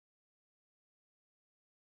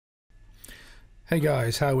Hey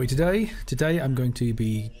guys, how are we today? Today I'm going to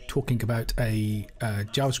be talking about a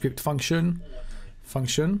JavaScript function.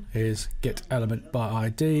 Function is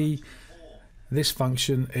getElementById. This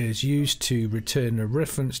function is used to return a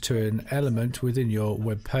reference to an element within your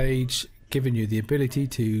web page, giving you the ability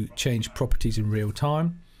to change properties in real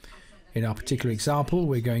time. In our particular example,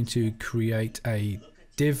 we're going to create a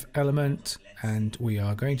div element, and we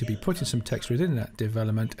are going to be putting some text within that div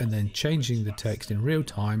element and then changing the text in real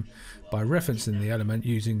time by referencing the element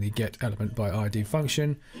using the getElementById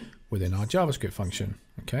function within our JavaScript function.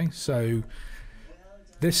 Okay, so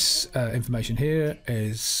this information here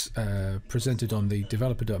is presented on the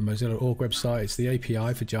developer.mozilla.org website. It's the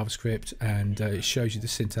API for JavaScript, and it shows you the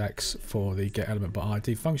syntax for the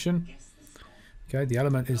getElementById function. Okay, the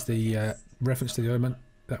element is the reference to the element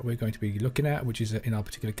that we're going to be looking at, which is in our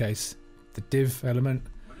particular case the div element,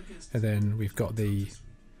 and then we've got the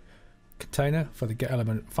container for the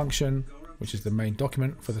getElement function, which is the main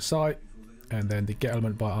document for the site, and then the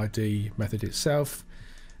getElementById method itself,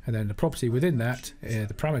 and then the property within that,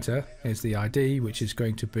 the parameter, is the ID, which is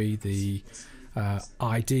going to be the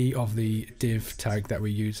ID of the div tag that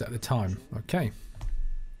we use at the time. Okay.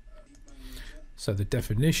 So the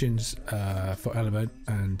definitions for element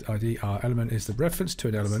and ID are: element is the reference to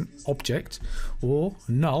an element object, or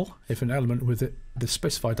null if an element with the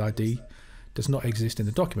specified ID does not exist in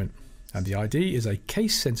the document. And the ID is a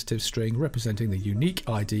case-sensitive string representing the unique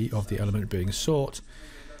ID of the element being sought.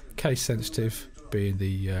 Case-sensitive being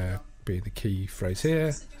the key phrase here.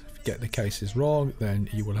 If you get the cases wrong, then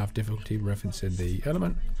you will have difficulty referencing the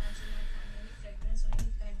element.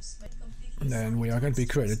 And then we are going to be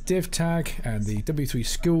creating a div tag, and the W3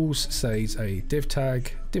 Schools says a div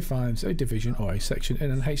tag defines a division or a section in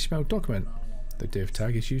an HTML document. The div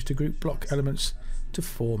tag is used to group block elements to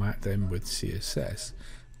format them with CSS.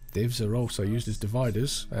 Divs are also used as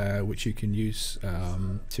dividers, which you can use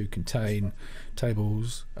to contain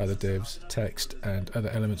tables, other divs, text, and other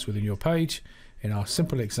elements within your page. In our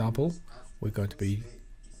simple example, we're going to be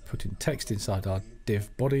putting text inside our div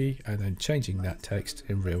body and then changing that text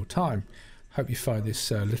in real time. Hope you find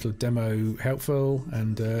this little demo helpful,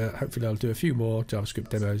 and hopefully I'll do a few more JavaScript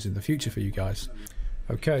demos in the future for you guys.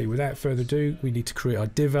 Okay, without further ado, we need to create our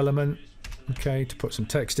div element, okay, to put some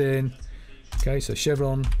text in. Okay, so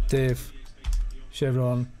chevron div,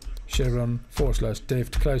 chevron /div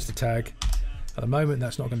to close the tag. At the moment,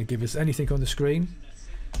 that's not going to give us anything on the screen.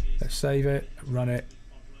 Let's save it, run it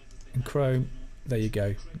in Chrome. There you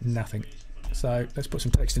go, nothing. So let's put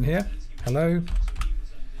some text in here. Hello.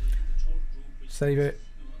 Save it,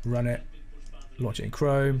 run it, launch it in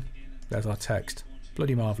Chrome. There's our text.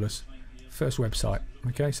 Bloody marvelous. First website.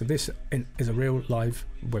 Okay, so this is a real live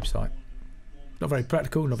website. Not very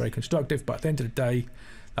practical, not very constructive, but at the end of the day,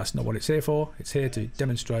 that's not what it's here for. It's here to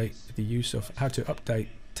demonstrate the use of how to update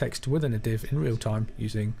text within a div in real time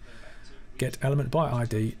using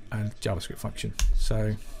getElementById and JavaScript function.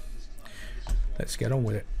 So let's get on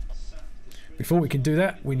with it. Before we can do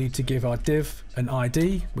that, we need to give our div an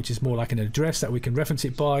ID, which is more like an address that we can reference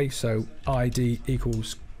it by. So ID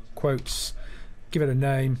equals quotes, give it a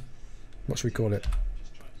name. What should we call it?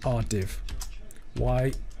 Our div.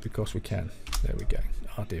 Why? Because we can. There we go,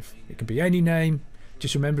 our div. It can be any name.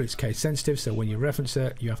 Just remember, it's case sensitive, so when you reference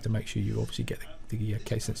it, you have to make sure you obviously get the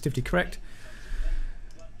case sensitivity correct.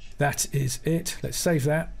 That is it. Let's save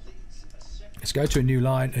that. Let's go to a new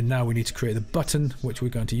line, and now we need to create the button, which we're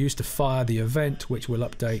going to use to fire the event, which will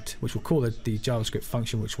update, which will call the JavaScript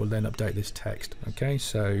function, which will then update this text. Okay,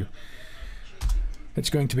 so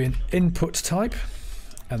it's going to be an input type,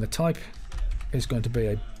 and the type is going to be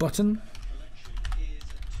a button.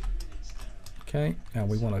 Okay, and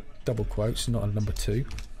we want a double quotes, not a number 2.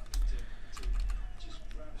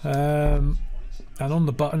 And on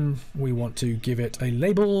the button, we want to give it a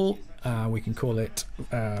label. We can call it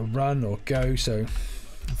run or go. So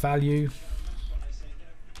value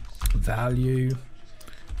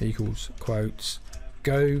equals quotes,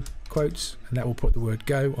 go quotes, and that will put the word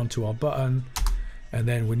go onto our button. And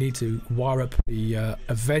then we need to wire up the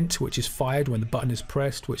event which is fired when the button is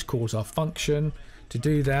pressed, which calls our function. To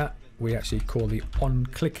do that, we actually call the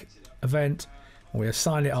onClick event, and we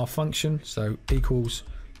assign it our function, so equals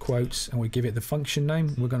quotes, and we give it the function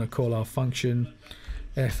name. We're going to call our function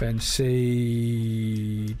FNC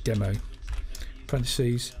demo,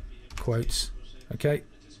 parentheses, quotes, okay,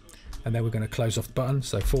 and then we're going to close off the button,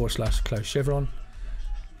 so / close chevron.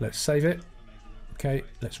 Let's save it. Okay,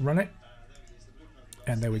 let's run it,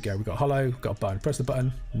 and there we go. We've got hello, got a button. Press the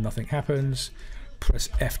button, nothing happens. Press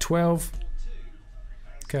F12.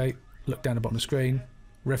 Okay, look down the bottom of the screen,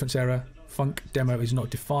 reference error, func demo is not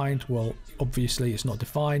defined. Well, obviously it's not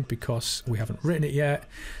defined because we haven't written it yet.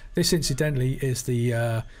 This incidentally is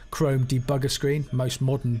the Chrome debugger screen. Most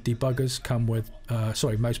modern debuggers come with,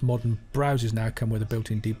 most modern browsers now come with a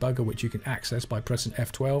built-in debugger which you can access by pressing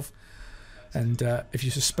F12. And if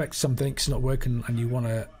you suspect something's not working and you want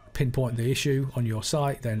to pinpoint the issue on your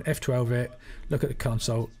site, then F12 it, look at the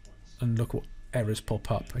console and look what errors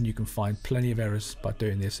pop up, and you can find plenty of errors by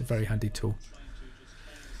doing this. A very handy tool.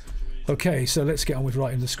 Okay, so let's get on with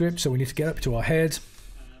writing the script. So we need to get up to our head,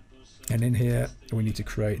 and in here we need to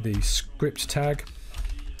create the script tag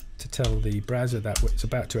to tell the browser that it's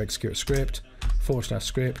about to execute a script,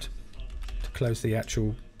 /script to close the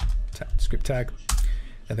actual script tag,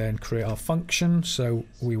 and then create our function. So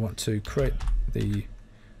we want to create the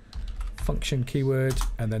function keyword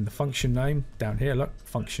and then the function name down here. Look,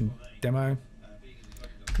 function demo,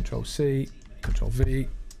 Control C, Control V,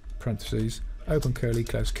 parentheses, open curly,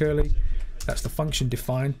 close curly. That's the function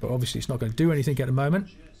defined, but obviously it's not going to do anything at the moment.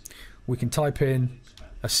 We can type in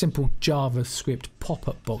a simple JavaScript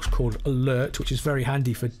pop-up box called alert, which is very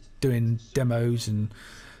handy for doing demos and,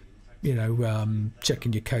 you know,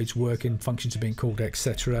 checking your code's working, functions are being called,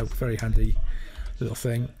 etc. Very handy little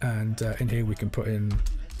thing. And in here we can put in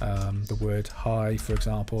the word hi, for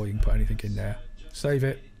example. You can put anything in there. Save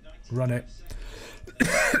it, run it.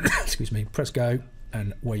 Excuse me. Press go,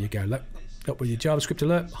 and away you go. Look, up with your JavaScript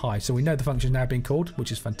alert. Hi. So we know the function is now being called,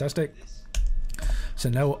 which is fantastic. So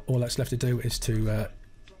now all that's left to do is to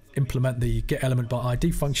implement the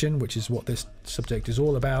getElementById function, which is what this subject is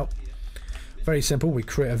all about. Very simple. We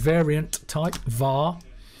create a variant type var,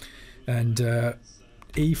 and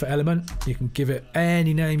E for element. You can give it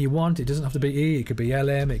any name you want. It doesn't have to be E. It could be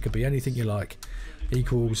LM. It could be anything you like.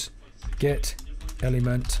 Equals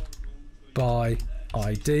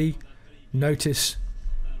getElementById. Notice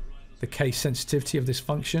the case sensitivity of this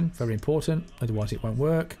function. Very important. Otherwise it won't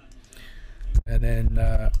work. And then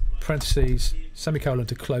parentheses, semicolon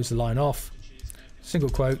to close the line off, single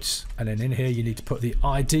quotes, and then in here you need to put the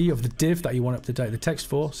ID of the div that you want to update the text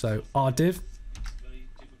for. So rdiv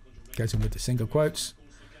goes in with the single quotes.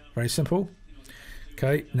 Very simple.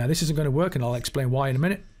 Okay, now this isn't going to work, and I'll explain why in a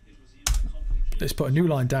minute. Let's put a new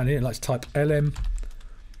line down here, and let's type lm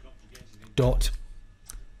dot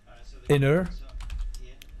inner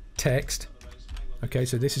text. Okay,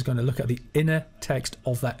 so this is going to look at the inner text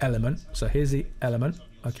of that element. So here's the element,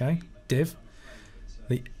 okay, div.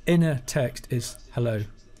 The inner text is hello.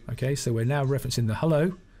 Okay, so we're now referencing the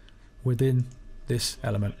hello within this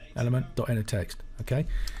element, element.innerText. Okay,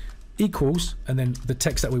 equals, and then the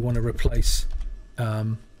text that we want to replace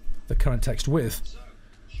the current text with.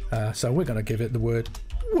 So we're going to give it the word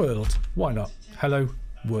world. Why not? Hello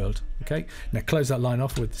world. Okay, now close that line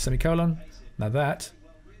off with the semicolon. Now that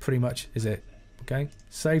pretty much is it. Okay,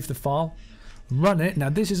 save the file, run it. Now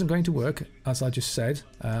this isn't going to work, as I just said,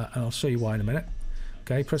 and I'll show you why in a minute.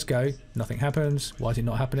 Okay, press go, nothing happens. Why is it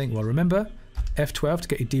not happening? Well, remember, F12 to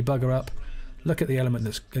get your debugger up. Look at the element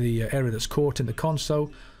that's the error that's caught in the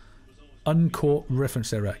console. Uncaught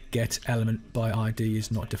reference error. getElementById is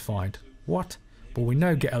not defined. What? Well, we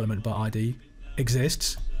know getElementById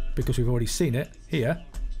exists because we've already seen it here.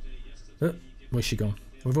 Where's she gone?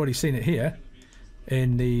 We've already seen it here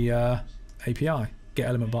in the API,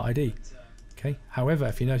 getElementById. Okay. However,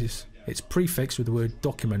 if you notice, it's prefixed with the word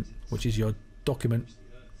document, which is your document,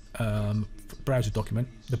 browser document,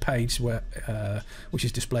 the page where which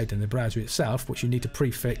is displayed in the browser itself, which you need to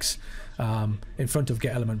prefix in front of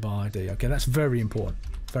getElementById. Okay, that's very important,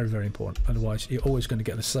 very, very important. Otherwise, you're always going to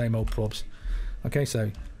get the same old probs. Okay,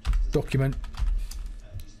 so document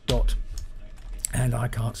dot, and I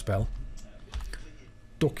can't spell,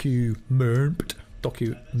 document. There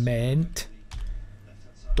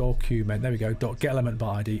we go.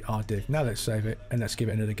 getElementById rdiv. Now let's save it and let's give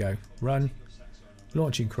it another go. Run,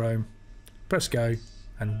 launching Chrome, press go,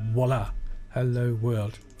 and voila, hello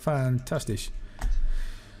world. Fantastic.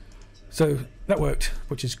 So that worked,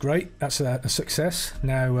 which is great. That's a success.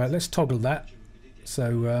 Now let's toggle that.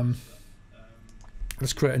 So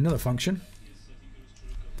let's create another function.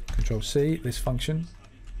 Control C, this function.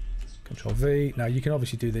 Control V. Now you can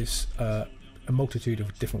obviously do this a multitude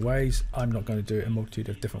of different ways. I'm not going to do it a multitude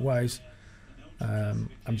of different ways. I'm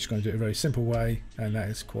just going to do it a very simple way, and that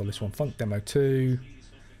is call this one funcDemo2,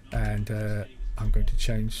 and I'm going to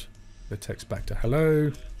change the text back to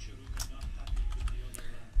hello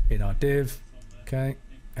in our div. Okay,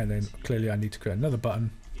 and then clearly I need to create another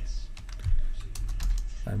button,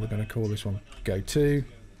 and we're going to call this one go2,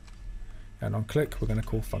 and on click we're going to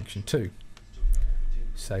call function2.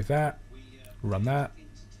 Save that, run that.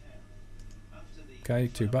 Okay,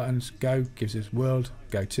 2 buttons. Go gives us world.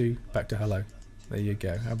 Go to, back to hello. There you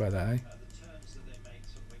go. How about that, eh?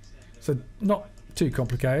 So not too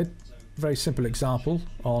complicated. Very simple example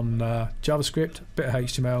on JavaScript, bit of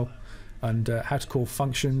HTML, and how to call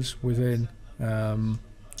functions within or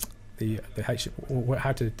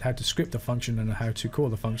how to script the function and how to call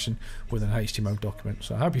the function within an HTML document.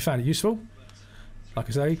 So I hope you found it useful. Like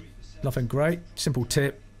I say, nothing great, simple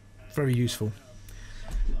tip, very useful.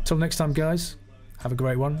 Till next time, guys, have a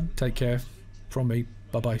great one. Take care. From me,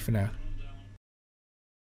 bye bye for now.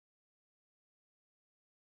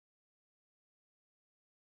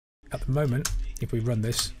 At the moment, if we run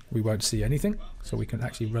this, we won't see anything, so we can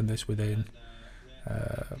actually run this within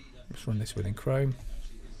let's run this within Chrome.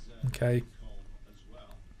 Okay,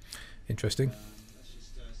 interesting.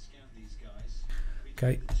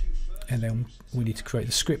 Okay, and then we need to create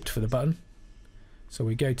the script for the button. So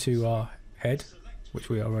we go to our head, which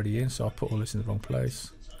we are already in, so I'll put all this in the wrong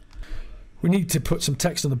place. We need to put some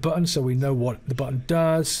text on the button so we know what the button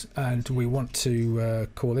does, and we want to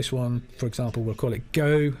call this one, for example, we'll call it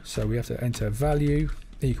go, so we have to enter value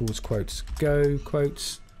equals quotes go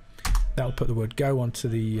quotes. That'll put the word go onto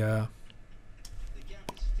the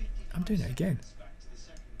I'm doing it again,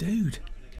 dude.